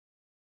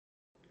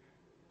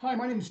Hi,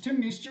 my name is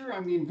Tim Meester.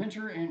 I'm the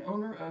inventor and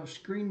owner of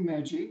Screen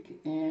Magic,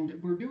 and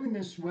we're doing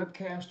this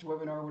webcast,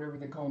 webinar, whatever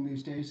they call them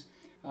these days.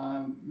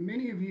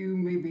 Many of you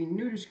may be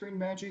new to Screen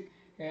Magic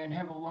and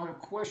have a lot of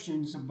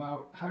questions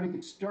about how to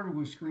get started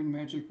with Screen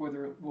Magic,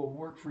 whether it will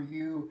work for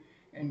you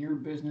and your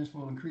business,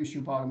 will increase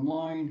your bottom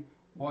line,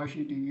 why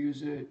should you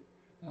use it,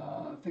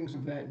 things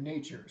of that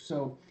nature.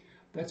 So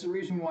that's the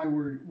reason why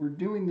we're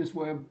doing this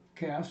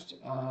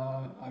webcast.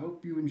 I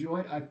hope you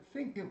enjoy it. I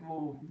think it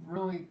will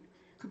really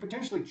could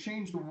potentially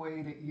change the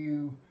way that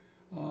you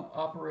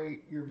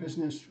operate your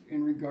business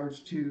in regards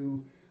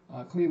to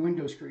clean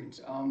window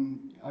screens.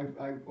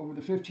 Over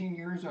the 15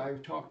 years,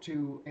 I've talked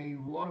to a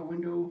lot of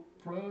window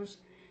pros,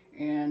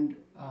 and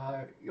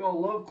you all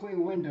love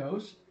clean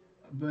windows,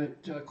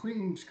 but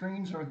cleaning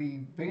screens are the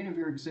bane of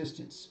your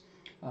existence,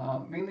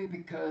 mainly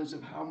because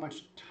of how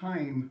much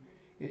time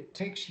it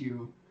takes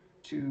you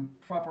to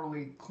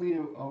properly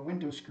clean a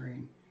window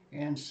screen.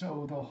 And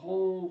so the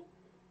whole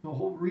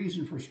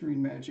reason for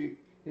Screen Magic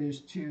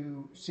is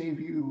to save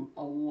you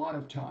a lot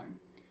of time.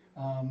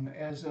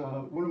 As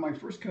one of my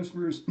first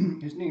customers,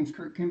 his name's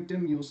Kurt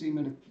Kempton, you'll see him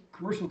in a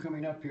commercial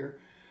coming up here.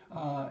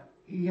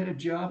 He had a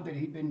job that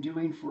he'd been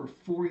doing for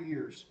 4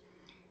 years.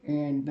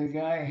 And the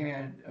guy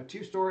had a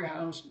 2-story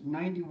house,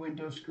 90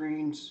 window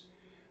screens,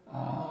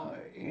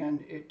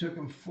 and it took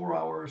him 4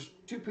 hours,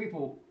 2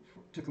 people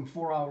took him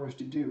 4 hours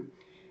to do.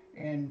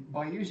 And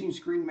by using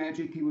Screen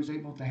Magic, he was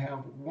able to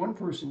have one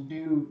person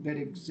do that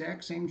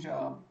exact same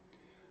job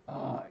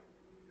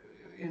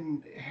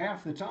in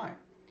half the time.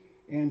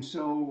 And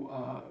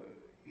so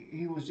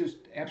he was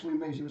just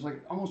absolutely amazed. He was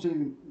like, almost didn't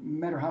even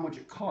matter how much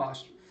it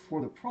cost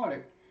for the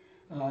product.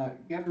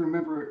 You have to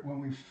remember,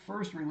 when we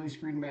first released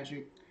Screen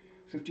Magic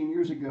 15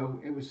 years ago,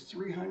 it was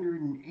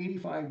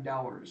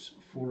 $385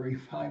 for a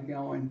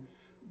 5-gallon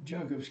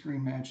jug of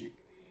Screen Magic.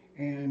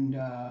 And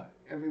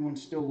everyone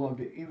still loved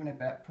it, even at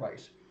that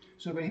price.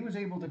 So, but he was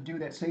able to do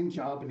that same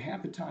job in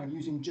half the time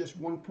using just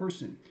one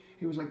person.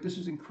 He was like, this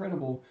is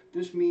incredible.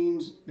 This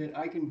means that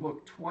I can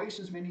book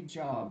twice as many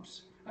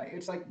jobs.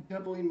 It's like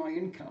doubling my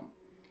income.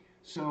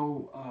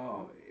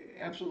 So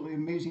absolutely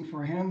amazing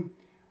for him.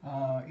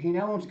 He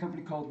now owns a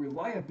company called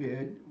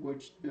Reliabid,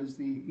 which does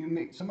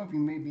some of you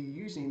may be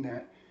using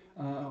that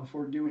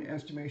for doing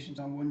estimations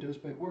on windows,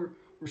 but we're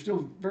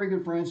still very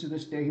good friends to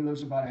this day. He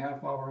lives about a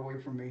half hour away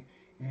from me,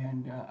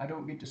 and I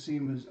don't get to see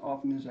him as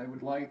often as I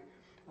would like.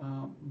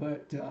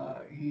 But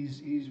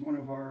he's one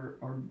of our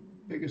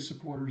biggest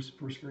supporters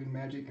for Screen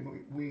Magic, and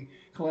we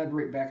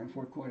collaborate back and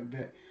forth quite a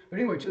bit. But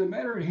anyway, to the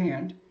matter at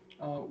hand,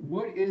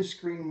 what is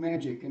Screen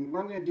Magic? And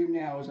what I'm going to do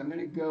now is I'm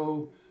going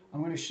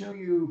to show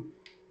you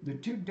the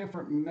 2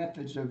 different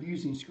methods of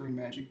using Screen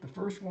Magic. The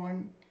first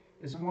one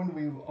is the one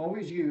we've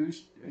always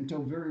used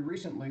until very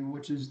recently,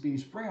 which is the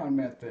spray-on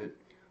method,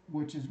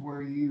 which is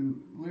where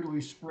you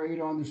literally spray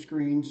it on the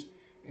screens.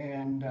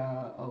 And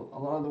a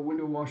lot of the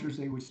window washers,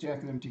 they would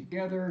stack them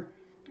together,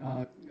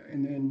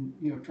 and then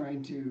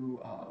trying to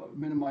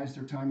minimize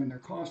their time and their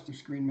cost of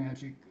Screen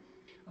Magic.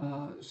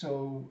 And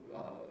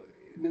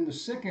then the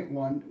second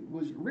one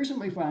was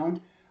recently found.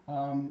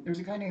 There's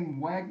a guy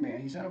named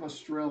Wagman. He's out of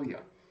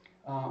Australia,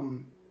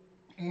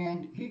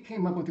 and he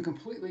came up with a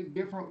completely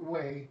different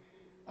way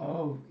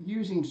of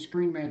using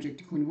Screen Magic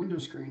to clean window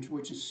screens,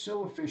 which is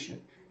so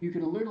efficient. You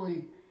can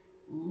literally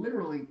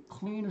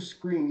clean a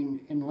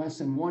screen in less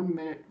than 1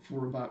 minute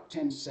for about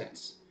 10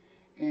 cents.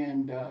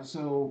 And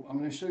so I'm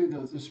going to show you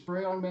the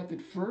spray-on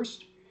method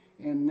first,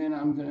 and then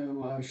I'm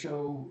going to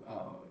show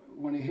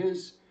one of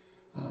his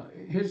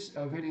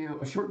video,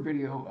 a short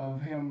video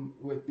of him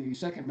with the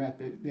second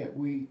method that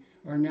we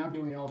are now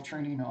doing all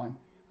training on.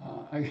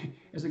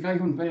 As the guy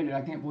who invented it,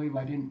 I can't believe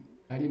I didn't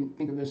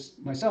think of this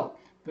myself,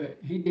 but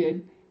he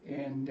did,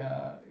 and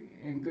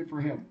good for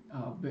him.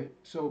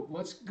 So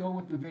let's go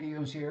with the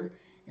videos here.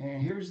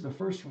 And here's the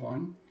first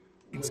one.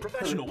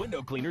 Professional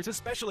window cleaners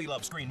especially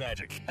love Screen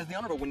Magic. As the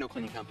owner of a window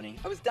cleaning company,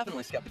 I was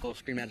definitely skeptical of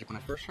Screen Magic when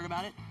I first heard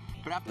about it,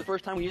 but after the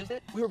first time we used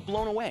it, we were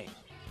blown away.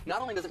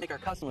 Not only does it make our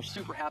customers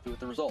super happy with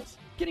the results,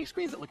 getting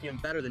screens that look even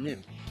better than new,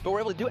 but we're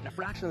able to do it in a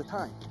fraction of the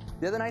time.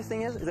 The other nice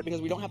thing is that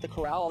because we don't have to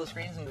corral all the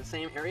screens into the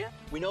same area,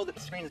 we know that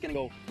the screen is going to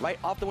go right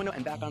off the window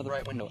and back onto the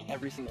right window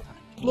every single time.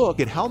 Look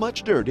at how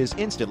much dirt is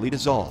instantly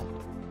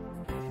dissolved.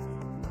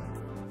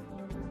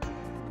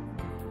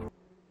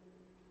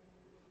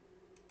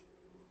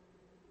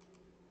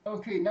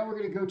 Okay, now we're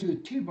going to go to the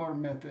T-bar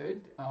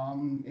method,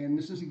 and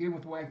this is again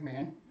with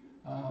Wagman.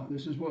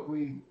 This is what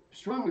we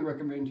strongly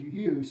recommend you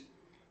use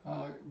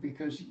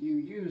because you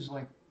use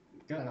like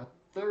a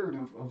third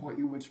of what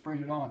you would spray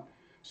it on.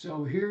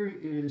 So here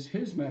is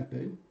his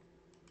method.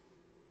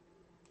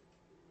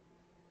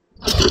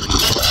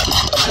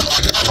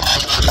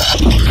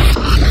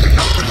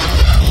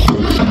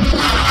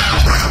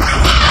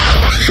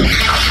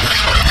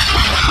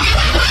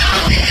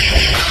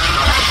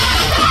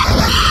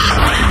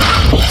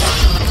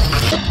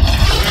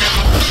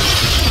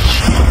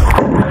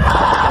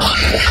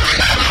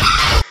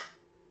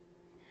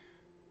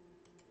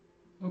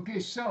 Okay,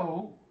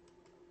 so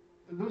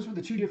those are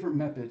the two different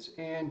methods.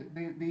 And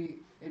the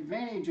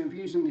advantage of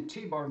using the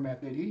T-bar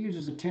method, he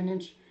uses a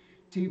 10-inch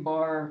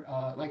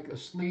T-bar, like a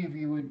sleeve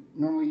you would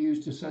normally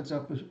use to set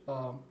up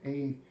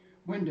a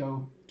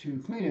window to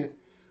clean it.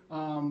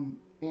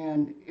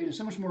 And it is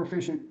so much more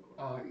efficient.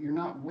 You're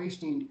not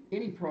wasting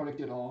any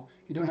product at all.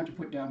 You don't have to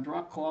put down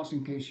drop cloths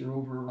in case you're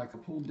over like a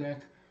pool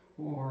deck,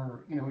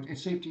 or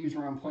it's safe to use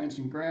around plants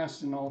and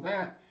grass and all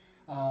that.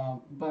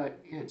 But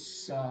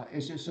it's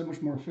just so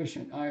much more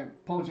efficient. I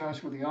apologize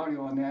for the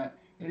audio on that.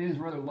 It is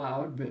rather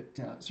loud, but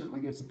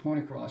certainly gets the point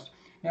across.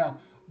 Now,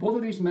 both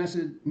of these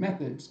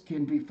methods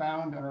can be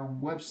found on our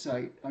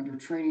website under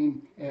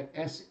training at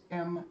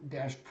sm-pros.com.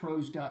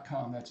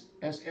 That's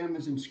SM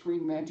as in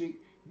Screen Magic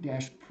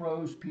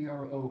 -pros,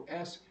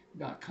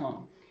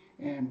 PROS.com.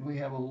 And we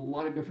have a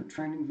lot of different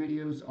training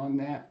videos on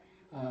that.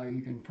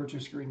 You can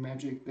purchase Screen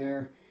Magic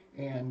there,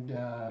 and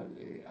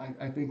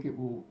I think it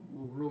will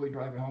really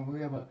drive it home.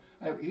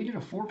 He did a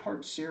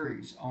 4-part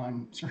series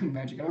on Screen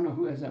Magic. I don't know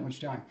who has that much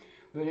time,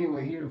 but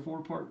anyway, he did a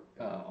 4-part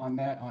on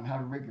that, on how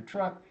to rig your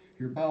truck,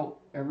 your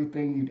belt,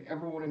 everything you'd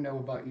ever want to know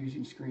about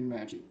using Screen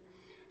Magic.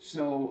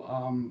 So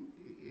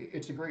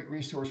it's a great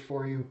resource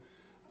for you.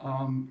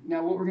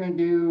 Now what we're going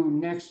to do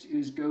next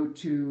is go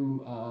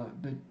to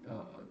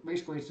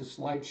basically it's a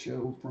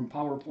slideshow from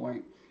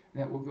PowerPoint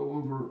that will go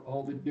over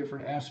all the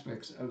different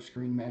aspects of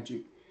Screen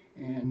Magic.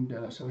 And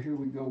so here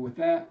we go with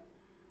that.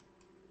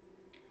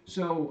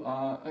 So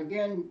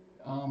again,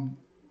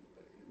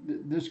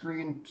 this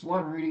screen, it's a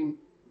lot of reading.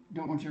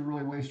 Don't want you to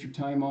really waste your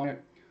time on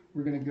it.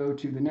 We're going to go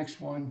to the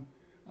next one,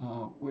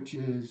 which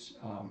is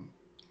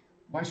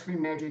why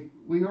Screen Magic.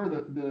 We are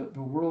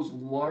the world's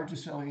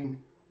largest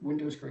selling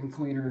window screen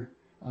cleaner,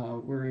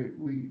 where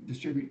we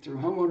distribute through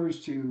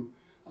homeowners to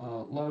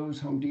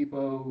Lowe's, Home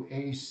Depot,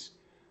 Ace,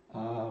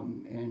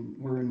 and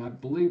we're in, I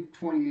believe,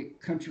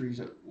 28 countries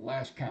at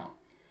last count.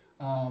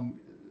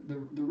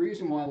 The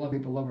reason why a lot of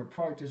people love our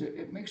product is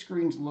it makes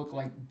screens look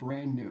like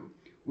brand new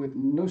with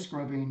no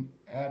scrubbing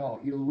at all.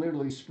 You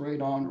literally spray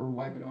it on or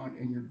wipe it on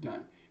and you're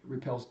done. It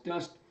repels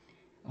dust,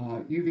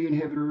 UV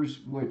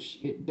inhibitors, which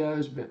it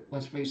does, but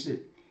let's face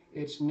it,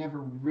 it's never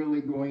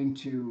really going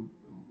to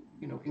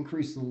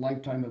increase the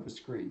lifetime of a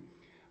screen.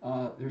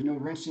 There's no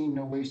rinsing,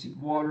 no wasted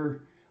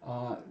water.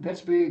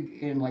 That's big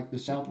in like the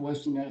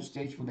Southwest United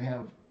States, where they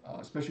have,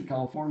 especially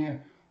California,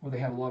 where they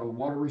have a lot of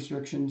water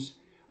restrictions.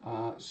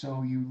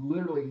 So you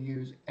literally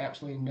use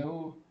absolutely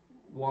no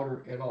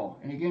water at all.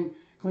 And again,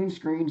 clean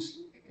screens,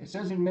 it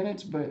says in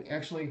minutes, but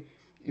actually,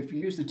 if you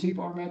use the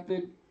T-bar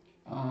method,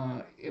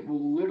 it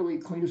will literally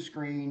clean a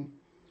screen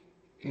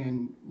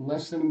in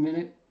less than a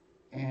minute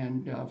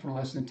and for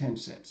less than 10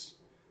 cents.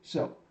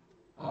 So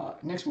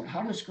next one,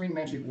 how does Screen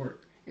Magic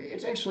work?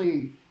 It's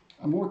actually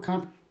a more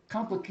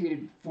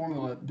complicated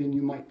formula than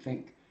you might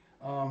think.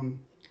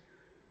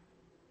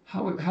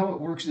 How it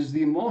works is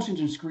the emulsions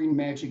in Screen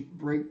Magic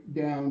break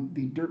down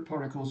the dirt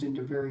particles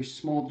into very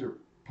small dirt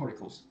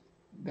particles.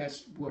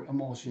 That's what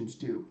emulsions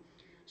do.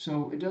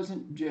 So it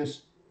doesn't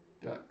just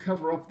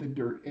cover up the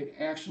dirt, it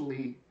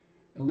actually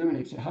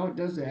eliminates it. How it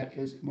does that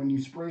is when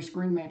you spray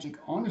Screen Magic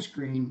on the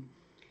screen,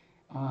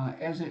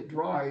 as it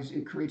dries,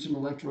 it creates an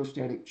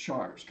electrostatic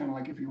charge, kind of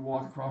like if you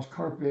walk across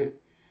carpet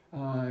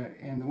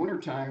in the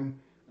wintertime,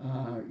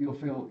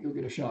 you'll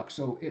get a shock.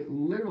 So it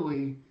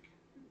literally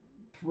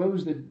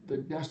throws the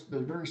dust, the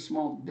very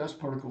small dust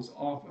particles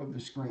off of the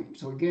screen.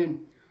 So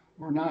again,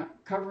 we're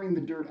not covering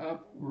the dirt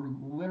up, we're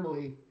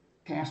literally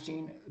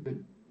casting the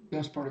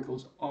dust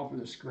particles off of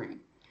the screen.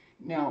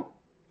 Now,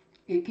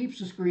 it keeps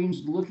the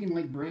screens looking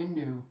like brand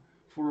new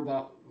for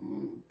about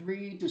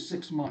 3 to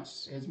 6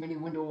 months. As many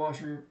window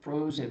washer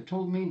pros have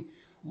told me,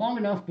 long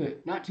enough,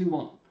 but not too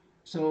long.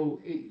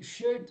 So it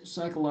should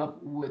cycle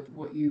up with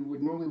what you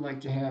would normally like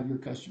to have your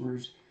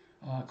customers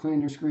clean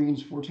their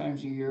screens 4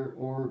 times a year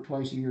or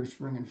twice a year,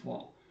 spring and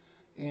fall.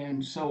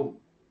 And so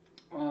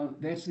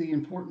that's the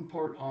important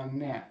part on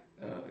that.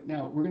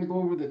 Now we're going to go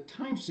over the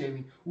time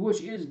saving,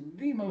 which is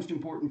the most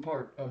important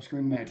part of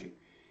Screen Magic.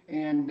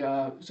 And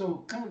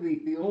so kind of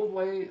the old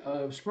way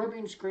of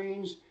scrubbing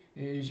screens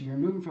is you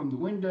remove them from the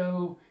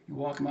window, you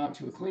walk them out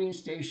to a cleaning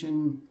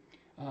station,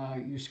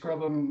 you scrub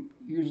them.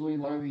 Usually a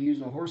lot of you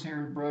use a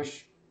horsehair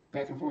brush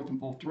back and forth in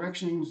both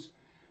directions,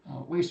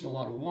 wasting a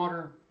lot of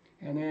water.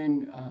 And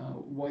then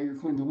while you're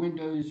cleaning the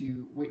windows,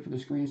 you wait for the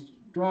screens to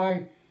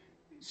dry,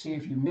 see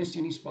if you missed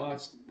any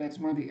spots. That's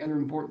one of the other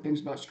important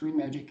things about Screen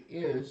Magic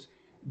is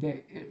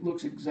that it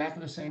looks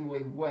exactly the same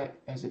way wet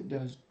as it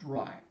does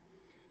dry.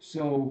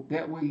 So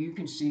that way you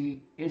can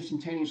see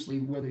instantaneously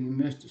whether you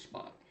missed a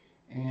spot.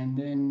 And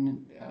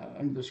then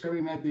under the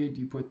scrubbing method,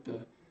 you put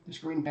the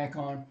screen back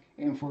on.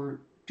 And for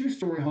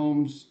 2-story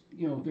homes,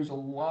 there's a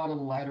lot of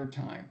ladder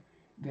time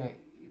that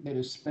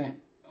is spent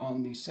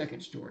on the second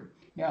story.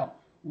 Now,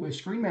 with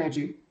Screen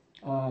Magic,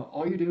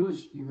 all you do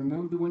is you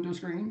remove the window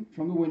screen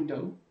from the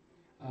window.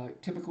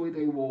 Typically,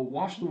 they will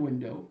wash the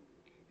window,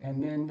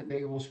 and then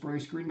they will spray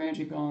Screen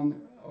Magic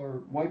on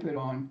or wipe it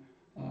on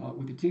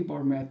with the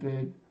T-bar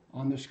method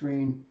on the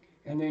screen,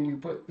 and then you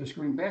put the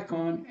screen back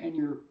on, and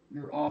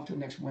you're off to the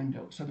next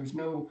window. So there's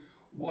no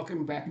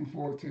walking back and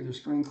forth to the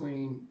screen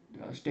cleaning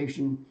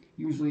station,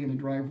 usually in the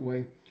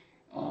driveway.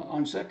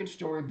 On second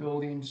story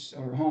buildings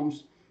or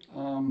homes,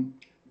 um,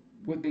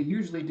 what they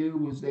usually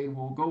do is they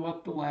will go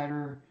up the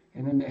ladder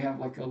and then they have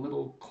like a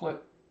little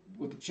clip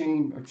with a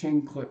chain or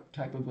chain clip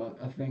type of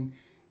a thing.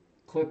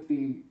 Clip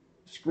the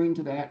screen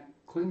to that,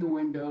 clean the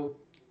window,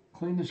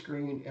 clean the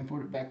screen, and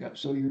put it back up.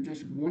 So you're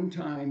just one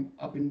time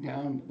up and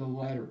down the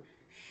ladder.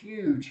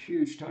 Huge,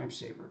 huge time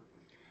saver.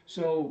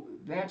 So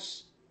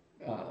that's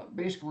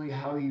basically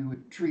how you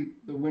would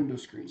treat the window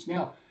screens.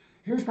 Now,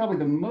 here's probably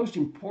the most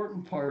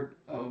important part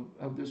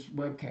of this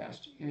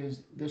webcast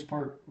is this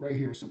part right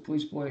here. So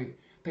please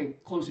pay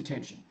close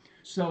attention.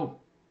 So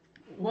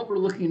what we're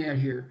looking at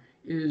here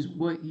is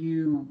what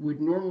you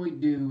would normally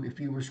do if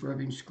you were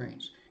scrubbing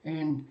screens.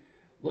 And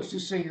let's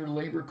just say your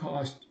labor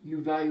cost,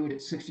 you value it at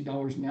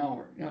 $60 an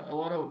hour.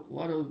 Now,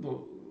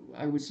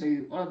 I would say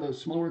a lot of the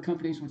smaller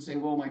companies would say,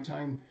 well, my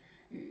time,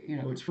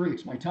 it's free,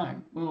 it's my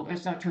time. Well,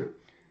 that's not true.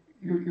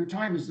 Your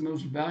time is the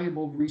most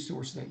valuable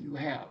resource that you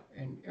have.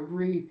 And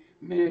every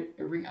minute,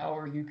 every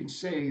hour you can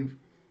save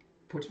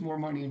puts more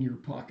money in your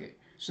pocket.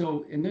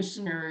 So in this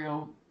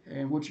scenario,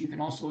 and which you can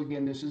also,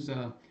 again, this is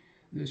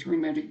the Screen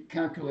Magic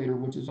calculator,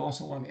 which is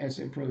also on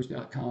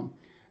smpros.com.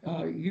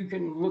 You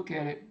can look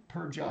at it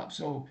per job.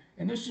 So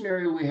in this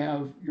scenario, we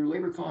have your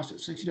labor cost at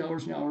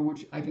 $60 an hour,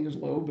 which I think is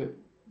low, but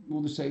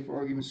we'll just say for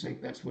argument's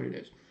sake, that's what it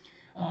is.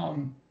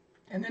 And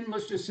then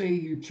let's just say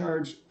you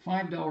charge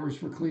 $5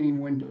 for cleaning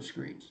window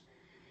screens.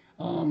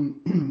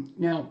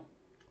 Now,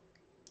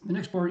 the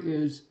next part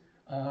is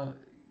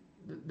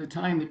the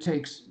time it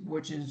takes,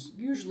 which is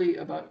usually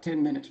about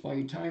 10 minutes. By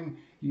the time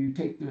you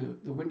take the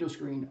window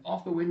screen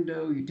off the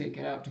window, you take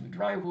it out to the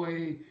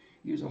driveway,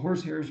 use a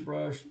horsehair's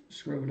brush,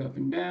 scrub it up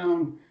and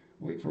down,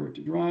 wait for it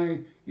to dry.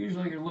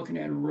 Usually you're looking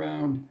at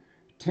around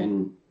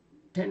 10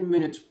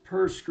 minutes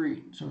per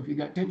screen. So if you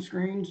got 10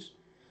 screens,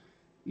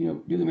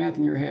 do the math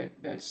in your head.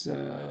 That's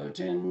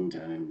 10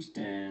 times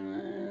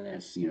 10,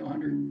 that's,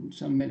 100 and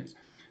some minutes.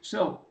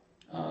 So,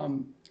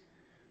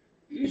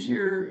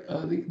 easier,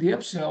 the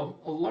upsell,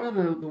 a lot of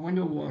the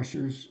window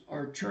washers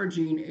are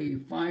charging a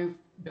 $5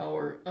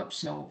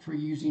 upsell for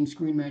using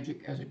Screen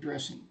Magic as a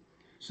dressing.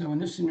 So in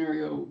this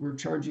scenario, we're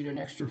charging an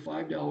extra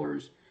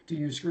 $5 to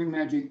use Screen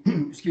Magic,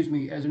 excuse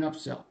me, as an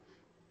upsell.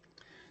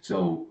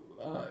 So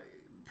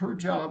per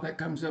job, that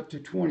comes up to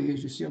 20,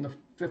 as you see on the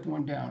fifth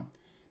one down.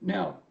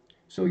 Now,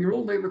 so your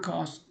old labor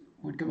cost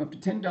would come up to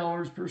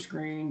 $10 per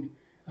screen.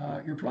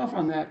 Your profit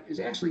on that is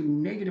actually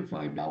negative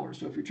 $5.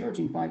 So if you're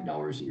charging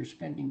 $5 and you're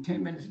spending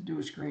 10 minutes to do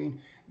a screen,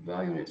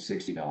 valuing it at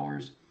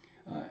 $60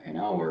 an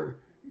hour,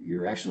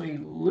 you're actually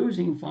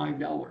losing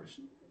 $5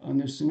 on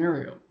this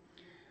scenario.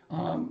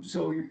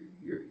 So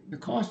the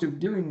cost of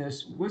doing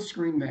this with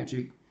Screen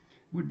Magic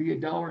would be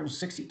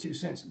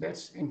 $1.62.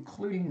 That's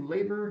including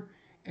labor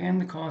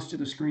and the cost of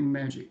the Screen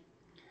Magic.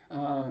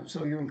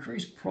 So your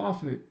increased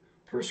profit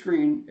per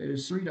screen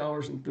is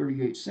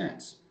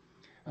 $3.38.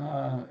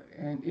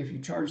 And if you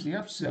charge the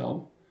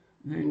upsell,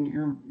 then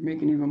you're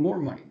making even more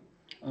money.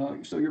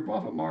 So your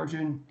profit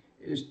margin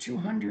is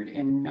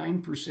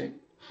 209%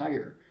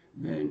 higher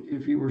than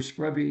if you were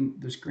scrubbing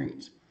the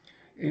screens.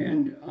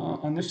 And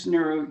on this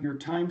scenario, your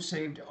time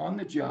saved on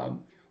the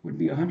job would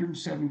be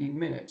 170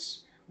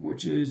 minutes,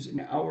 which is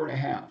an hour and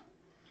a half.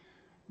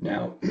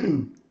 Now,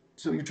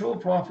 so your total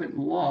profit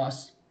and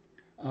loss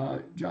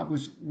job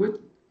was with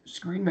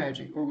Screen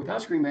Magic or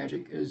without Screen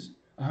Magic is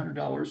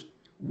 $100.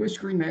 With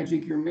Screen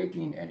Magic, you're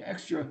making an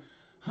extra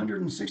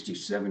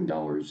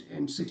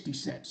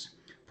 $167.60,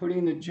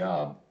 putting the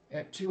job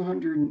at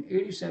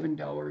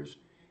 $287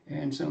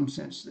 and some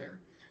cents there.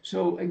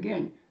 So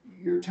again,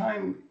 your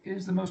time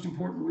is the most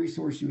important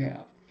resource you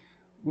have.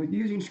 With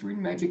using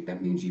Screen Magic,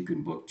 that means you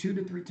can book 2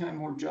 to 3 times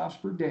more jobs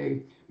per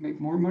day, make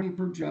more money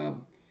per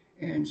job,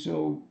 and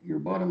so your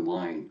bottom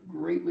line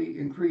greatly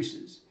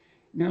increases.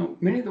 Now,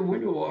 many of the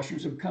window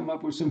washers have come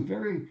up with some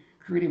very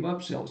creative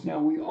upsells. Now,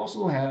 we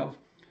also have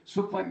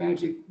Silk Light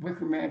Magic,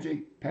 Wicker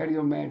Magic,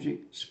 Patio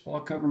Magic, Spa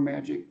Cover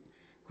Magic,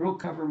 Grill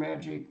Cover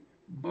Magic,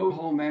 Boat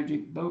Haul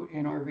Magic, Boat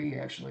and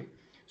RV actually.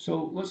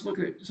 So let's look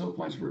at silk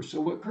plants first. So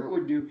what Kurt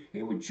would do,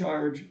 he would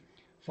charge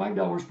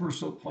 $5 per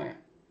silk plant.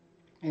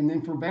 And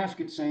then for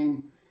basket,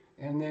 same.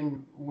 And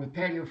then with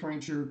patio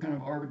furniture, kind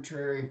of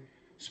arbitrary.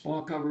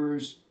 Spa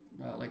covers,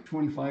 like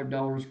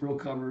 $25. Grill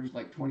covers,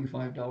 like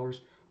 $25.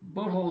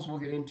 Boat holes we'll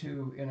get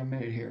into in a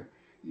minute here.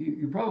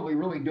 You probably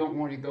really don't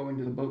want to go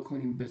into the boat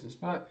cleaning business.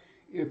 But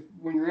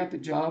when you're at the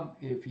job,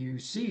 if you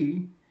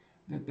see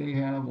that they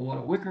have a lot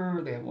of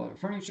wicker, they have a lot of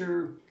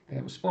furniture, they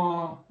have a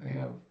spa, they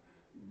have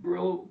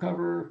grill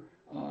cover,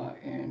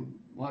 and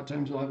a lot of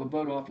times they'll have a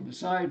boat off to the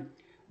side,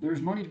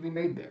 there's money to be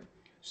made there.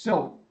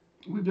 So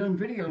we've done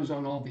videos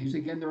on all these.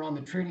 Again, they're on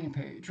the training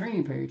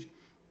page.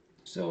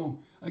 So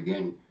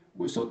again,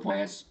 with silk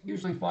plants,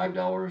 usually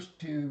 $5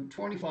 to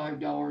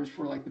 $25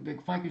 for like the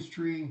big ficus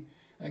tree.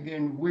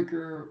 Again,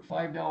 wicker,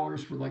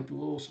 $5 for like the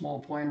little small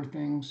planter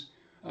things,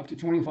 up to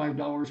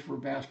 $25 for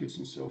baskets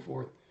and so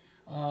forth.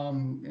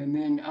 And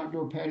then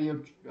outdoor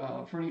patio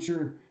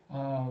furniture,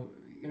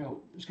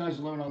 the sky's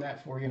the limit on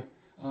that for you.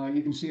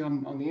 You can see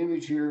on the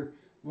image here,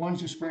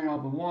 one's just spraying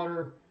off the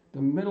water.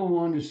 The middle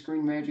one is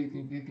Screen Magic,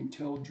 and you can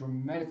tell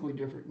dramatically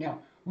different. Now,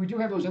 we do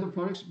have those other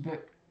products,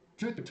 but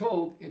truth be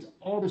told, it's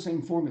all the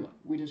same formula.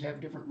 We just have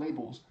different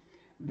labels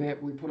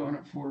that we put on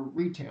it for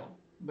retail.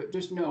 But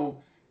just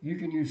know you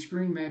can use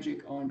Screen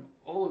Magic on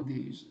all of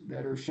these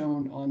that are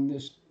shown on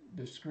this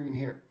screen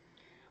here.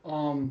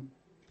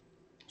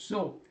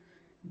 So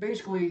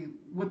basically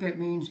what that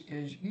means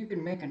is you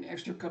can make an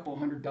extra couple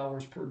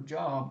 $100 per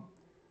job.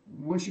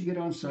 Once you get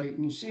on site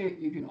and you see it,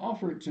 you can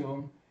offer it to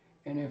them,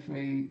 and if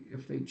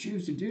they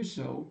choose to do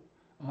so,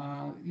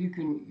 you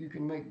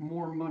can make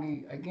more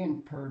money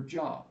again per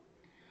job.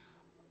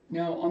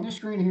 Now on this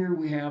screen here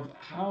we have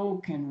how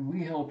can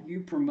we help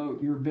you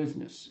promote your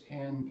business,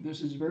 and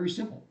this is very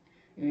simple.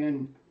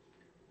 And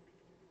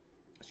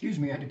excuse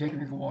me, I had to take a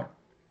drink of water.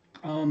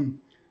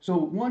 So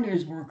one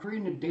is we're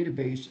creating a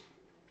database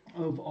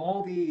of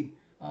all the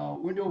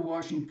window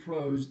washing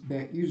pros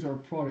that use our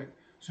product.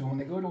 So when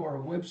they go to our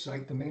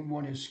website, the main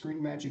one is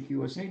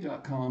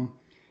screenmagicusa.com,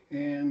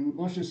 and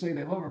let's just say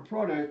they love our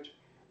product,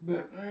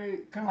 but they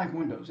kind of like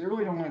windows. They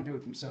really don't want to do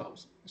it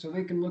themselves. So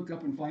they can look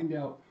up and find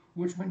out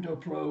which window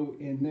pro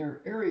in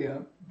their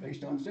area,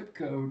 based on zip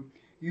code,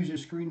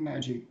 uses Screen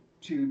Magic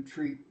to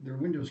treat their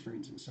window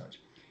screens and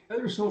such.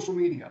 Other social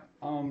media.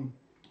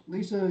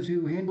 Lisa is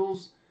who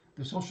handles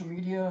the social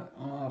media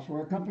for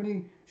our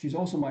company. She's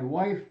also my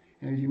wife,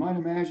 and as you might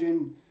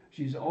imagine,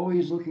 she's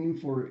always looking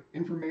for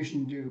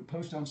information to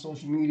post on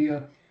social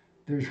media.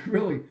 There's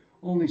really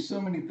only so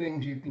many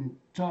things you can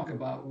talk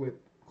about with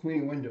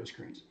cleaning window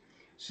screens.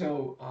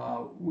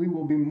 So we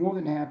will be more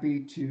than happy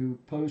to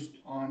post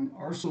on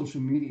our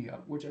social media,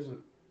 which has a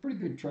pretty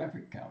good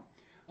traffic count,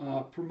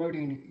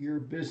 promoting your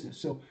business.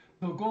 So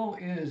the goal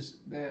is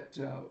that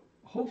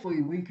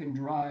hopefully we can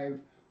drive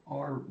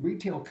our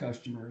retail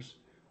customers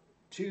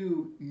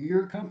to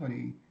your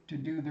company to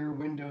do their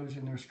windows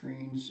and their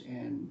screens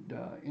and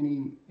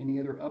any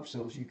other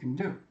upsells you can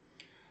do.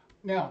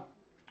 Now,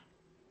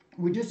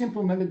 we just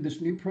implemented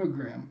this new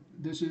program.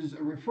 This is a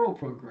referral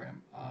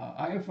program.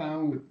 I have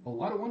found with a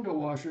lot of window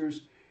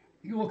washers,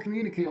 you will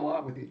communicate a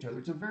lot with each other.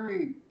 It's a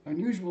very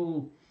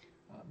unusual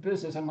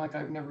business, unlike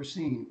I've never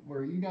seen,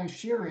 where you guys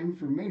share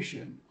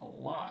information a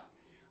lot,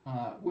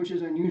 which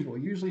is unusual.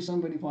 Usually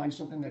somebody finds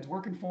something that's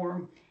working for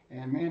them,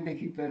 and man, they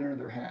keep that under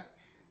their hat.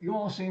 You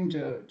all seem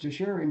to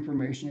share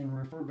information and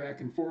refer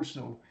back and forth.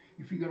 So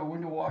if you got a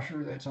window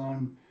washer that's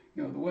on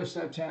the west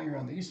side of town, you're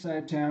on the east side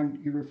of town,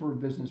 you refer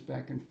business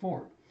back and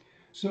forth.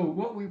 So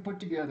what we put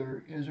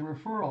together is a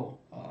referral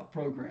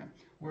program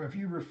where if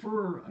you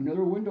refer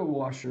another window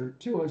washer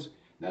to us,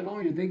 not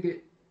only do they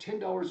get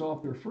 $10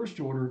 off their first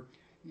order,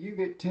 you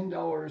get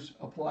 $10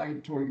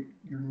 applied toward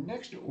your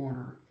next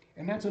order,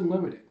 and that's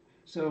unlimited.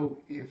 So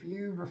if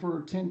you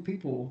refer 10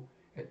 people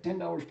at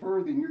 $10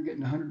 per, then you're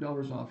getting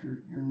 $100 off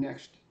your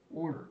next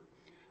order.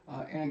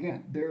 And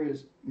again, there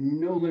is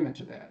no limit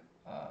to that.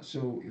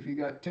 So if you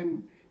got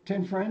 10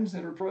 friends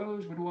that are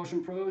pros, window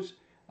washing pros,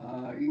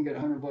 you can get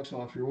 $100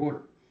 off your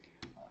order.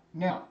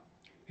 Now,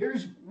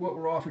 here's what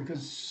we're offering,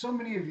 because so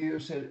many of you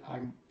have said,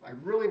 I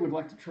really would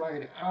like to try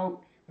it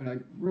out, but I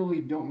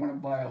really don't want to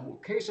buy a whole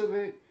case of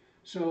it.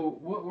 So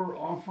what we're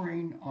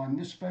offering on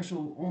this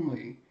special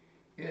only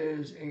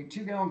is a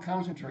 2-gallon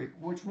concentrate,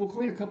 which will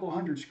clean a couple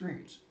hundred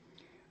screens.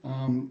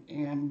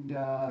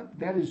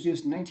 That is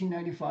just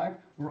 $19.95.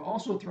 We're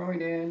also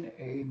throwing in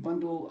a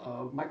bundle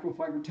of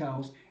microfiber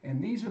towels,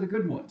 and these are the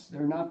good ones.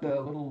 They're not the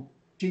little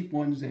cheap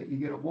ones that you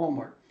get at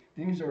Walmart.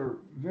 These are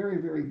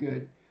very, very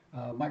good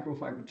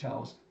microfiber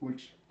towels,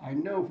 which I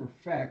know for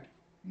a fact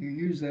you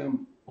use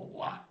them a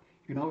lot.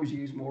 You can always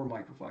use more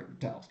microfiber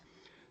towels.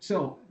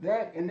 So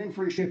that, and then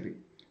free shipping.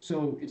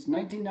 So it's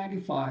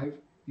 $19.95.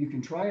 You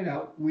can try it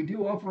out. We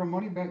do offer a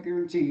money-back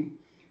guarantee.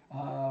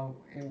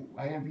 And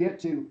I have yet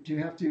to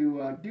have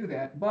to do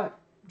that, but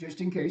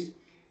just in case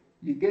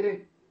you get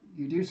it,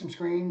 you do some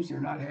screens,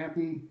 you're not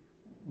happy,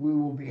 we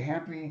will be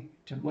happy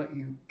to let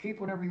you keep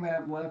whatever you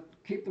have left,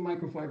 keep the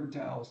microfiber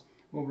towels,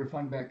 we'll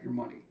refund back your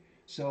money.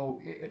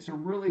 So it's a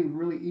really,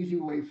 really easy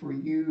way for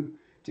you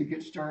to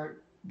get started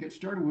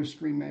with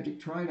Screen Magic.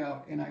 Try it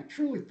out, and I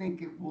truly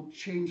think it will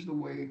change the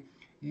way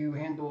you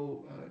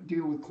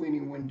deal with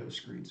cleaning window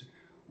screens.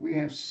 We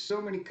have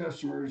so many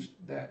customers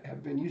that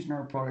have been using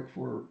our product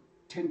for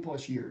 10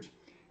 plus years,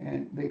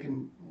 and they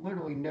can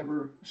literally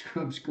never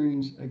scrub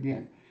screens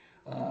again.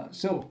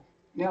 So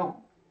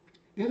now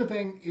the other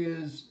thing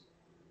is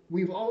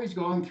we've always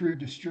gone through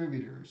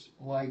distributors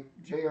like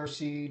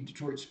JRC,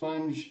 Detroit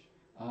Sponge.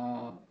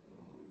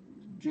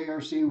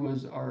 JRC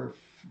was our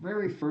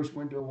very first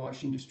window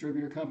washing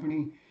distributor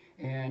company,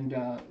 and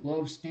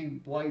love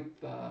Steve Blythe,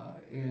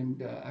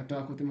 and I've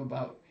talked with him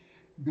about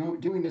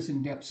doing this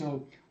in depth.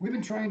 So we've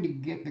been trying to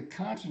get the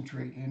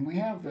concentrate, and we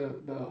have the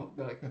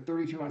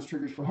 32-ounce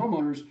triggers for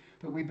homeowners,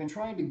 but we've been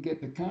trying to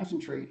get the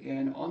concentrate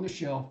in on the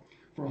shelf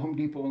for Home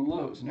Depot and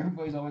Lowe's. And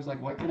everybody's always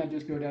like, why can't I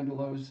just go down to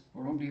Lowe's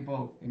or Home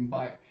Depot and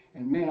buy it?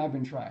 And man, I've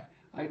been trying.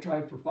 I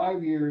tried for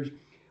 5 years.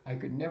 I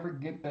could never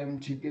get them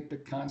to get the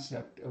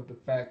concept of the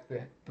fact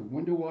that the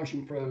window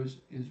washing pros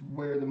is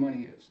where the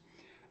money is.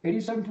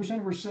 87%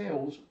 of our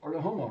sales are to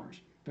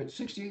homeowners, but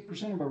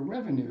 68% of our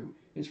revenue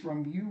is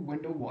from you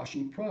window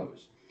washing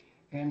pros.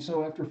 And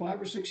so after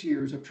 5 or 6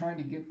 years of trying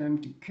to get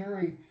them to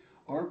carry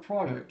our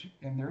product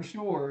in their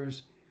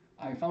stores,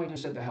 I finally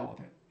just said the hell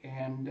with it.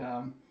 And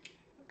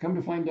come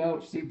to find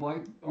out, Steve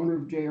Blythe, owner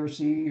of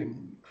JRC,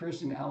 and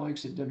Chris and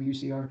Alex at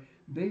WCR,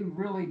 they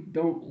really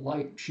don't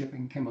like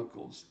shipping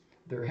chemicals.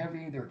 They're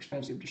heavy, they're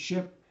expensive to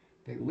ship,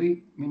 they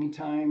leak many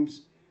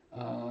times,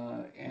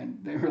 and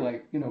they were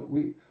like,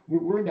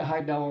 we're into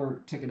high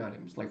dollar ticket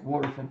items like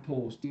water from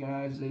pools,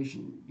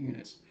 deionization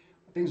units,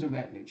 things of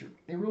that nature.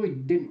 They really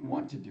didn't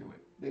want to do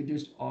it. They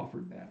just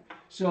offered that.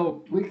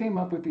 So we came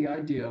up with the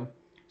idea,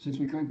 since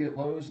we couldn't get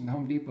Lowe's and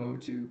Home Depot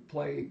to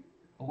play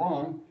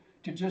along,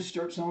 to just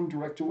start selling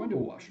direct to window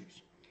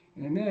washers.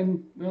 And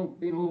then,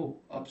 being a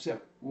little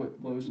upset with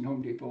Lowe's and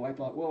Home Depot, I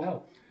thought, well,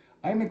 hell,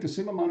 I make the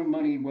same amount of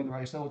money whether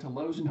I sell it to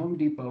Lowe's and Home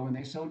Depot and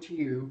they sell it to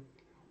you.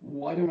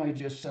 Why don't I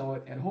just sell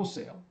it at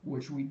wholesale,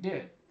 which we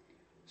did.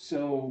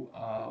 So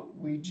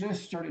we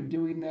just started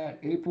doing that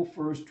April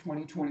 1st,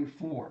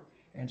 2024.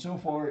 And so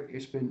far,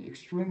 it's been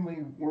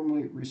extremely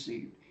warmly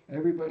received.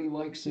 Everybody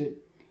likes it.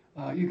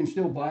 You can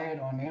still buy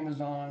it on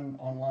Amazon,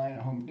 online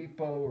at Home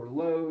Depot or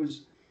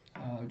Lowe's,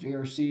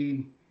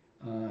 JRC.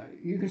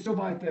 You can still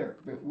buy it there,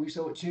 but we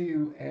sell it to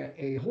you at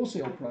a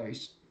wholesale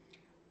price,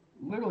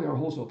 literally our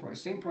wholesale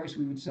price, same price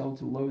we would sell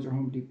to Lowe's or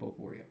Home Depot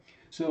for you.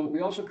 So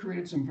we also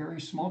created some very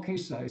small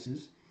case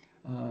sizes.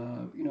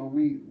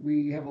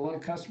 We have a lot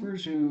of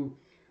customers who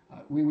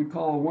we would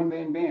call a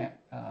one-man band.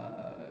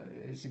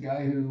 It's a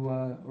guy who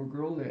or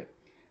girl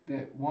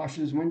that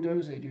washes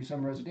windows. They do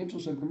some residential,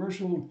 some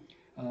commercial.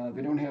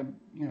 They don't have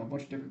a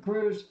bunch of different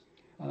crews,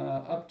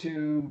 up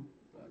to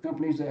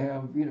companies that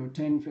have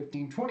 10,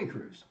 15, 20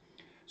 crews.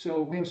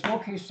 So we have small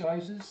case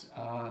sizes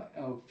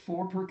of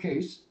 4 per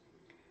case.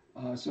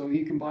 So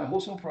you can buy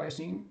wholesale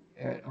pricing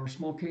at our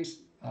small case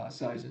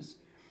sizes.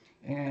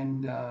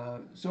 And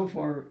so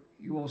far,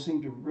 you all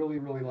seem to really,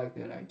 really like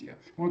that idea.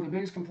 One of the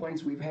biggest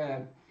complaints we've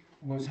had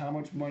was how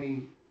much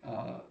money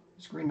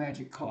Screen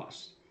Magic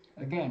costs.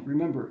 Again,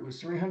 remember, it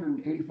was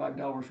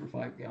 $385 for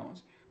 5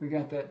 gallons. We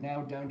got that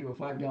now down to a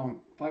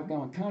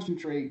 5-gallon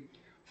concentrate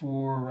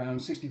for around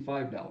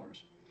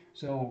 $65.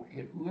 So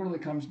it literally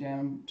comes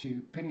down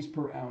to pennies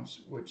per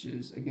ounce, which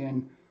is,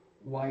 again,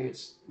 why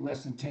it's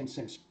less than 10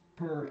 cents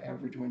per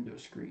average window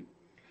screen.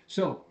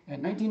 So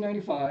at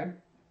 $19.95,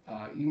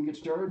 you can get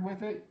started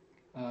with it.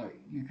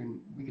 We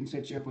can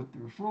set you up with the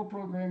referral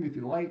program if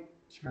you like.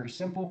 It's very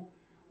simple.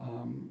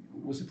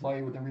 We'll supply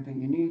you with everything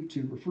you need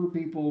to refer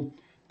people,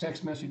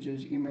 text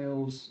messages,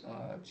 emails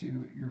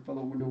to your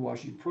fellow window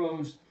washing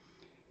pros.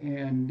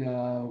 And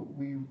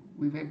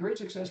we've had great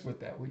success with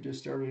that. We just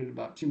started it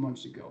about 2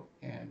 months ago,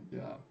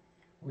 and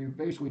we've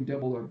basically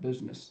doubled our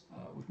business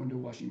with window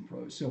washing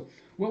pros. So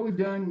what I've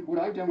done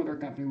with our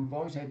company, we've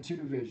always had 2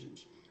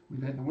 divisions.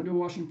 We've had the window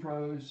washing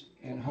pros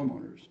and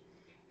homeowners.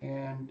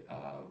 And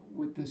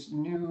with this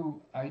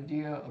new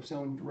idea of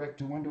selling direct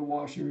to window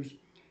washers,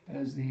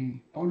 as the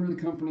owner of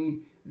the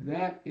company,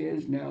 that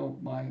is now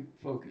my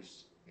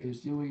focus,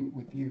 is dealing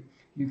with you.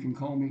 You can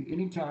call me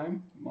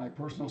anytime. My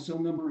personal cell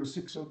number is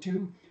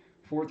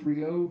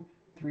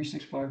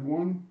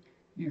 602-430-3651.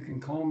 You can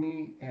call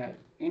me at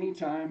any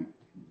time,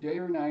 day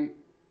or night,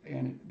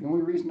 and the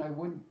only reason I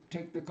wouldn't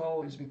take the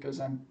call is because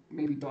I'm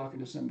maybe talking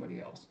to somebody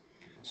else.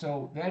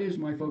 So that is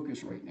my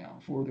focus right now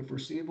for the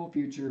foreseeable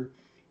future,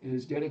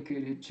 is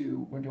dedicated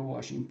to window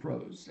washing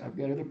pros. I've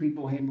got other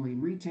people handling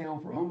retail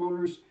for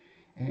homeowners,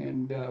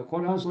 and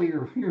quite honestly,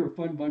 you're a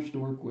fun bunch to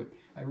work with.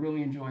 I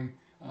really enjoy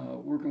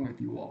working with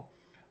you all.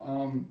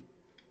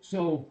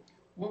 So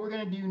what we're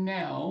going to do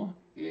now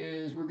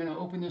is we're going to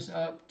open this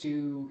up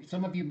to,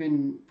 some of you have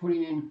been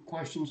putting in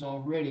questions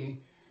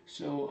already,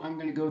 so I'm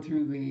going to go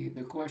through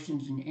the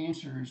questions and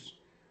answers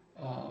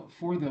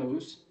for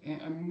those.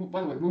 And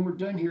by the way, when we're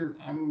done here,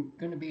 I'm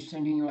going to be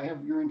sending you, I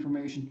have your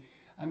information,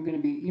 I'm going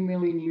to be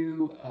emailing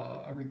you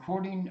a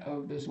recording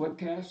of this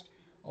webcast,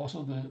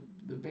 also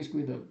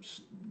basically the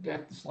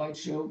deck, the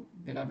slideshow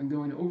that I've been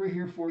going over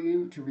here for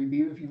you to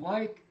review if you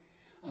like,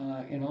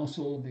 and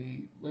also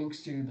the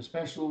links to the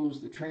specials,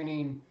 the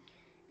training,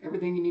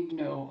 everything you need to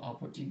know, I'll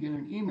put together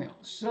an email.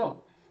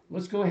 So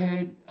let's go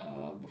ahead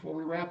before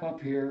we wrap up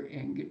here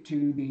and get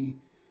to the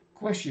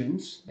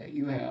questions that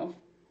you have.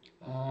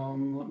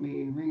 Let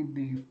me read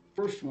the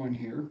first one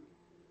here.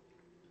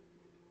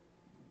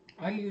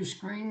 I use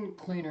screen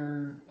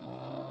cleaner.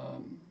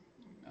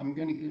 I'm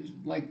going to use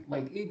like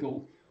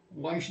Eagle.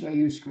 Why should I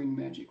use Screen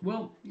Magic?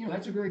 Well,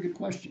 that's a very good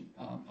question.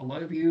 A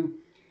lot of you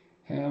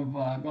have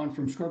gone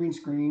from scrubbing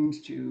screens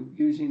to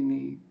using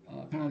the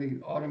kind of the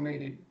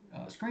automated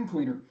screen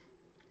cleaner.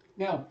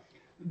 Now,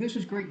 this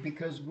is great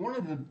because one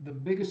of the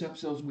biggest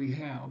upsells we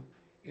have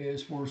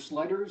is for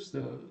sliders,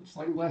 the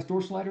sliding glass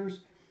door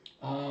sliders,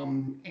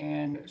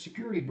 and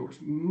security doors.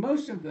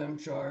 Most of the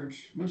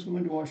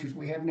window washers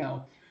we have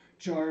now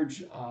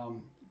charge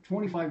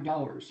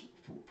 $25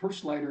 per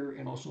slider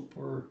and also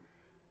per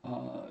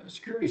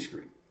security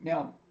screen.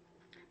 Now,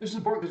 this is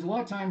important because a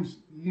lot of times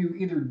you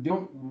either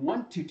don't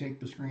want to take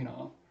the screen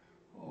off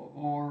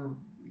or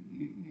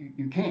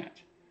you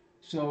can't.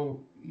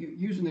 So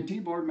using the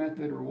T-bar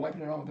method or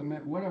wiping it off with a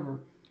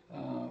whatever,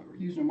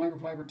 using a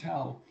microfiber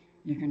towel,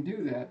 you can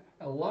do that.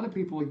 A lot of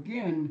people,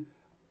 again,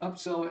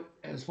 upsell it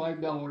as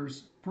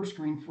 $5 per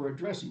screen for a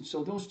dressing.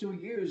 So they'll still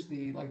use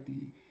the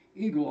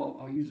Eagle,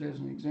 I'll use that as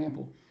an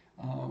example,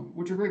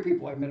 which are great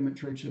people. I've met them at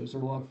trade shows.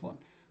 They're a lot of fun.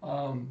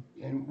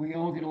 And we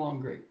all get along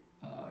great.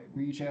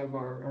 We each have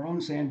our own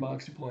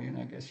sandbox to play in,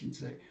 I guess you'd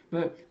say.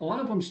 But a lot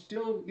of them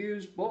still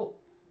use both.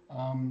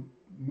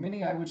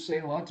 Many, I would say,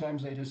 a lot of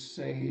times they just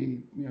say,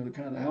 you know, the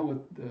kind of the hell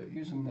with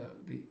using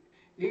the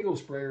Eagle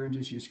sprayer and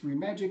just use Screen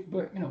Magic.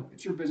 But, you know,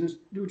 it's your business.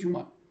 Do what you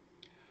want.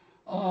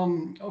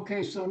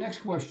 Okay, so next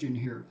question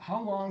here.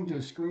 How long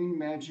does Screen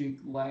Magic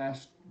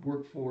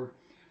work for?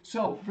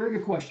 So, very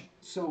good question.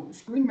 So,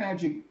 Screen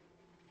Magic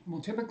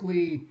will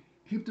typically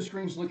keep the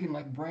screens looking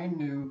like brand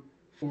new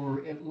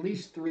for at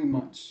least 3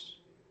 months.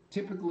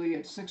 Typically,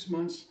 at 6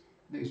 months,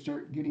 they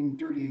start getting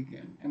dirty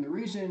again. And the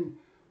reason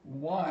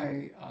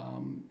why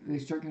they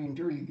start getting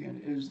dirty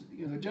again is,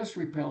 you know, the dust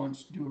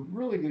repellents do a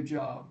really good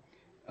job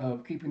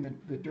of keeping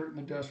the dirt and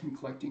the dust from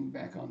collecting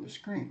back on the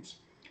screens.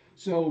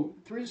 So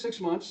 3 to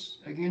 6 months,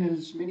 again,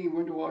 as many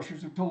window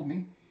washers have told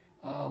me,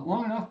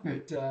 long enough,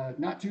 but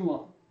not too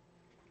long.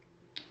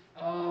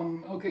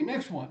 Okay,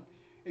 next one.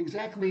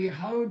 Exactly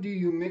how do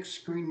you mix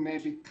Screen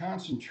Magic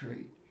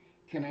concentrate?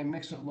 Can I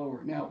mix it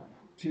lower? Now,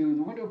 to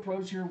the window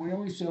pros here, we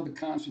only sell the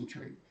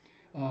concentrate.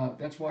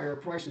 That's why our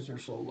prices are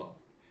so low.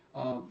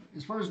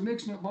 As far as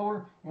mixing it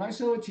lower, when I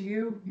sell it to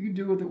you, you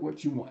do with it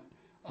what you want.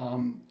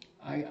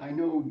 I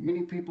know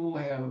many people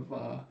have,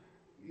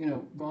 you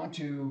know, gone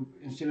to,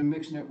 instead of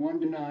mixing it 1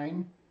 to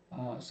 9,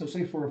 so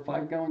say for a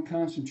 5-gallon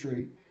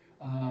concentrate,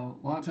 a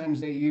lot of times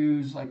they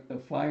use like the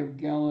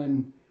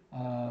 5-gallon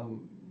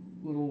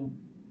little,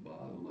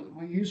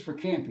 we use for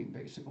camping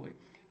basically,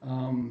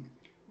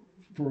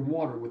 for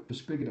water with the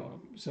spigot on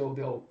them. So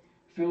they'll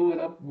fill it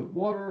up with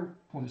water,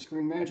 pour the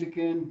Screen Magic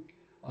in,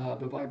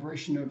 the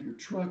vibration of your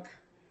truck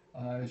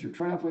as you're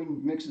traveling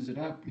mixes it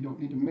up. You don't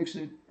need to mix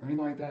it or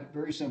anything like that.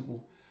 Very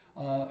simple.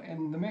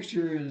 And the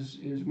mixture is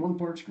 1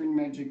 part Screen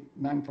Magic,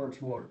 9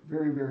 parts water.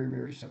 Very, very,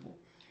 very simple.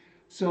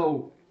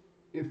 So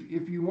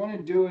if you want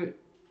to do it,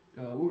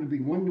 what would it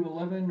be, 1 to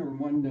 11 or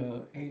 1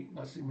 to 8?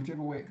 Let's see,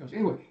 whichever way it goes.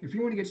 Anyway, if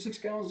you want to get 6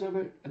 gallons of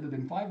it other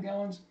than 5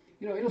 gallons,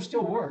 you know, it'll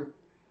still work.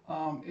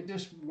 It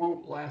just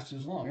won't last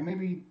as long. And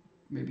maybe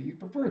you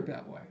prefer it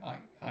that way.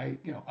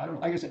 You know, I don't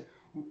know. Like I said,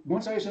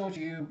 once I sell it to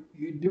you,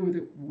 you do with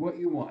it what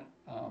you want.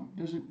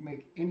 Doesn't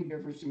make any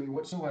difference to me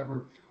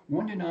whatsoever.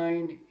 1 to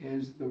 9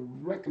 is the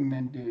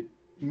recommended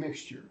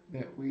mixture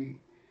that we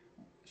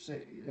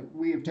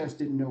have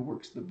tested and know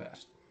works the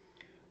best.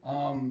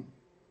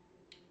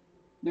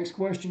 Next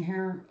question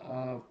here,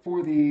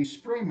 for the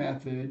spray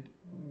method,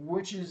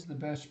 which is the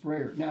best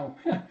sprayer? Now,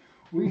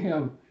 we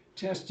have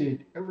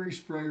tested every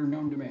sprayer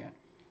known to man.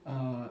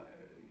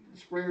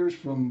 Sprayers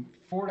from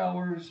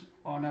 $4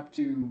 on up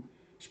to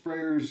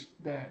sprayers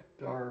that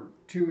are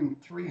 $200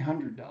 and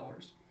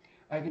 $300.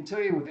 I can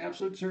tell you with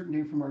absolute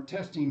certainty from our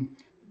testing,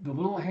 the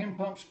little hand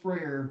pump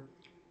sprayer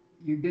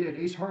you get at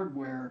Ace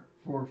Hardware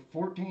for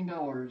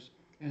 $14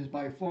 is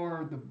by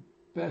far the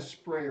best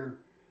sprayer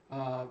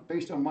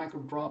based on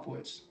micro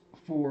droplets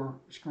for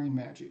Screen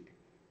Magic,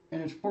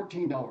 and it's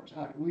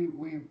 $14.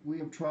 We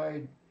have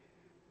tried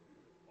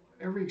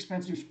every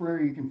expensive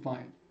sprayer you can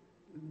find.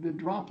 The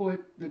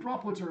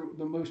droplets are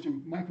the most,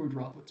 micro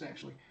droplets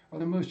actually, are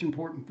the most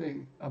important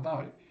thing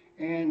about it.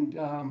 And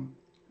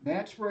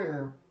that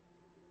sprayer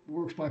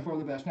works by far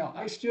the best. Now,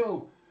 I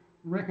still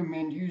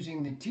recommend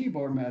using the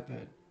T-bar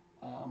method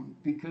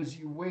because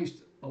you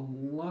waste a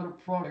lot of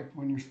product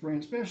when you're spraying,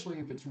 especially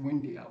if it's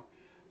windy out.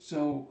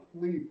 So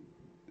we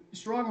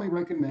strongly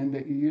recommend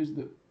that you use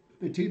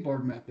the T-bar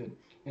method.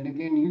 And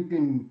again, you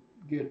can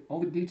get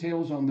all the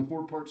details on the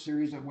 4-part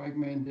series that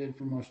Wagman did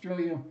from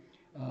Australia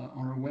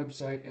on our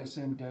website,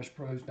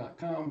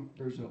 sm-pros.com.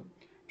 There's a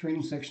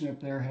training section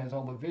up there, has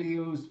all the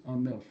videos.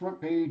 On the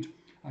front page,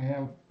 I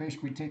have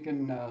basically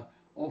taken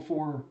all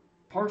 4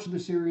 parts of the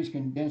series,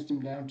 condensed them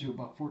down to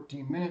about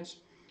 14 minutes.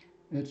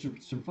 It's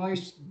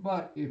suffice,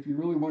 but if you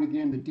really want to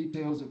get into the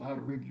details of how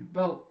to rig your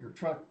belt, your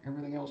truck,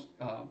 everything else,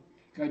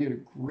 guy did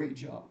a great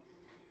job.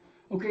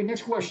 Okay,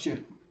 next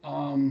question.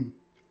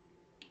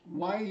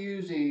 Why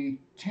use a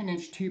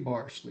 10-inch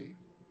T-bar sleeve?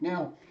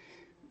 Now,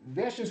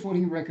 that's just what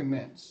he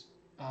recommends.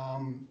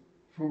 And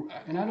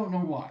I don't know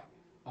why,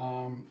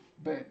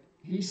 but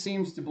he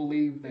seems to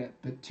believe that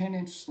the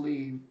 10-inch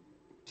sleeve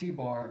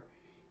T-bar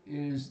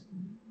is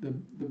the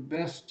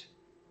best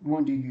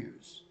one to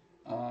use.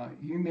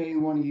 You may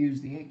want to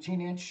use the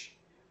 18-inch.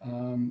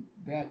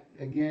 That,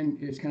 again,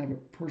 is kind of a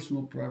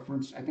personal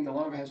preference. I think a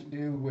lot of it has to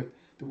do with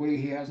the way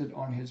he has it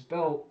on his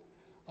belt.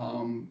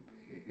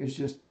 It's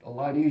just a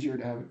lot easier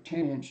to have a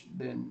 10-inch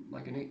than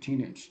like an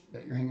 18-inch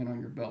that you're hanging on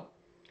your belt.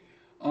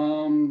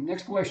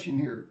 Next question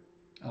here.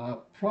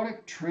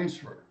 Product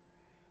transfer.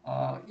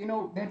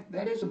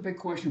 That is a big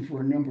question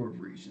for a number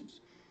of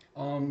reasons.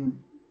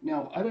 Um,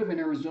 Now, I live in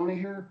Arizona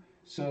here,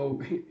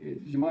 so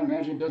as you might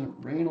imagine, it doesn't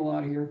rain a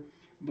lot here,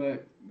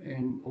 but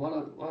in a lot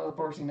of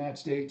parts of the United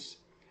States,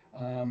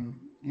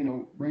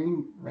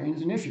 rain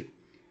is an issue.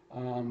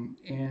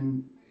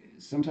 And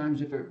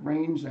sometimes if it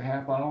rains a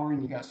half hour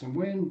and you got some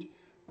wind,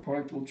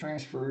 product will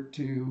transfer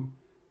to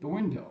the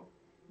window.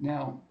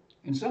 Now,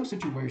 in some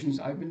situations,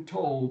 I've been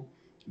told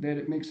that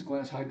it makes the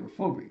glass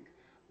hydrophobic.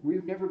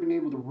 We've never been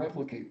able to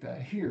replicate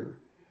that here,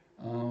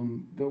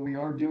 though we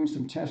are doing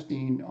some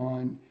testing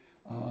on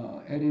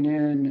adding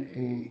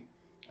in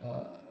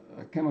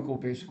a chemical,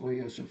 basically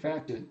a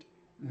surfactant,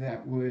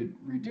 that would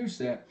reduce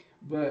that.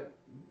 But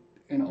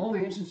in all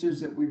the instances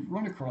that we've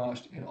run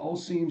across, it all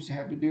seems to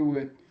have to do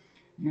with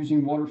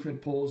using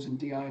water-fed poles and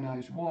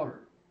deionized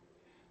water.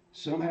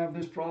 Some have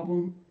this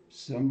problem,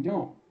 some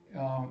don't.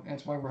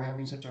 That's why we're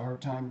having such a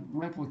hard time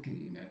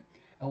replicating it.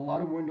 A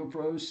lot of window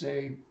pros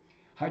say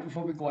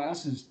hydrophobic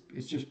glass is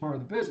it's just part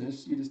of the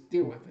business. You just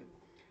deal with it.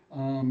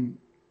 Um,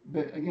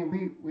 but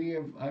again,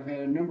 I've had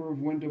a number of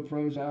window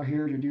pros out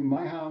here to do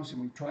my house,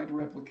 and we've tried to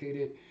replicate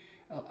it.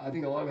 I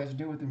think a lot of it has to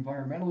do with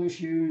environmental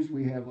issues.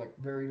 We have like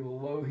very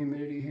low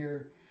humidity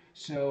here,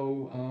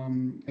 so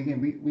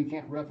again, we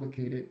can't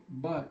replicate it.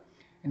 But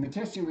in the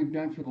testing we've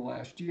done for the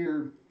last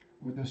year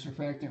with the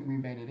surfactant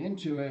we've added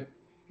into it,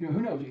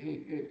 who knows?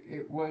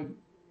 It would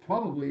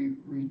probably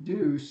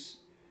reduce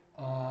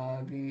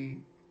the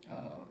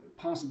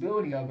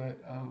possibility of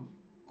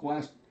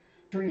glass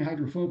turning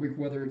hydrophobic,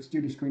 whether it's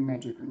due to screen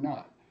magic or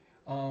not.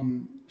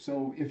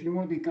 So if you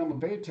want to become a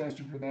beta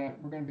tester for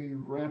that, we're going to be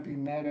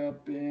wrapping that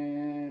up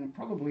in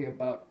probably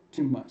about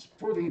 2 months,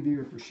 before the end of the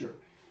year for sure.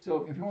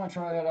 So if you want to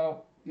try that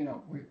out,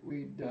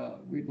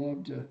 we'd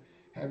love to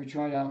have you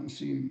try it out and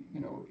see,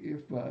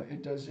 if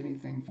it does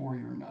anything for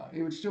you or not.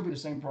 It would still be the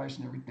same price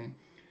and everything,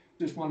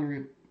 just whether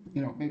it,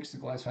 makes the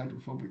glass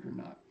hydrophobic or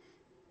not.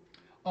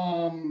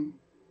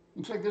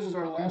 Looks like this is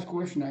our last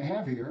question I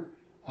have here.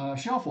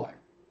 Shelf life.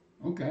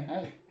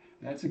 Okay,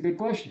 that's a good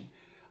question.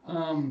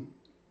 Um,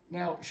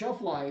 Now,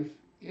 shelf life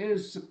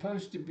is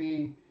supposed to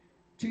be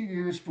 2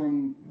 years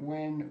from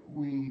when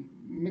we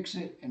mix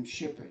it and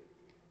ship it.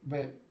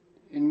 But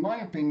in my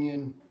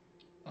opinion,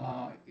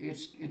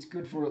 it's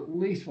good for at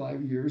least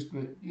 5 years,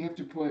 but you have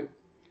to put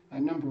a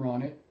number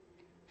on it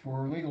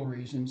for legal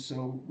reasons.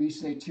 So we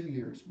say 2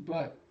 years.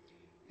 But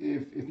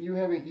if you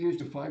haven't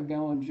used a 5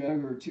 gallon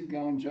jug or a 2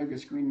 gallon jug of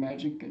Screen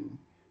Magic in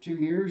 2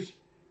 years,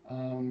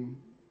 um,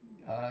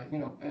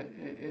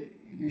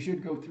 you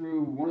should go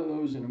through one of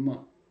those in a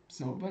month.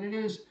 So, but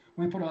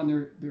we put on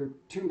their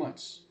 2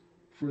 months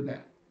for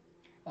that.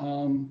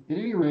 At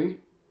any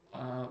rate,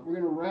 we're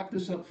going to wrap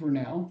this up for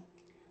now.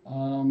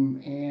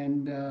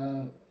 And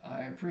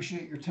I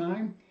appreciate your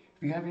time.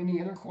 If you have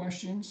any other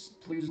questions,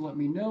 please let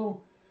me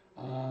know.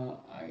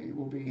 I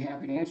will be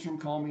happy to answer them.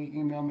 Call me,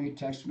 email me,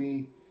 text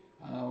me,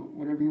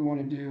 whatever you want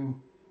to do.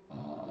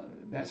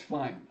 That's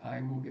fine.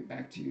 I will get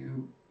back to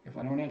you. If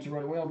I don't answer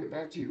right away, I'll get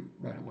back to you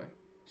right away.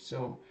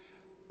 So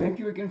thank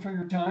you again for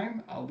your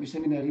time. I'll be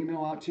sending that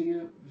email out to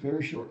you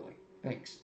very shortly. Thanks.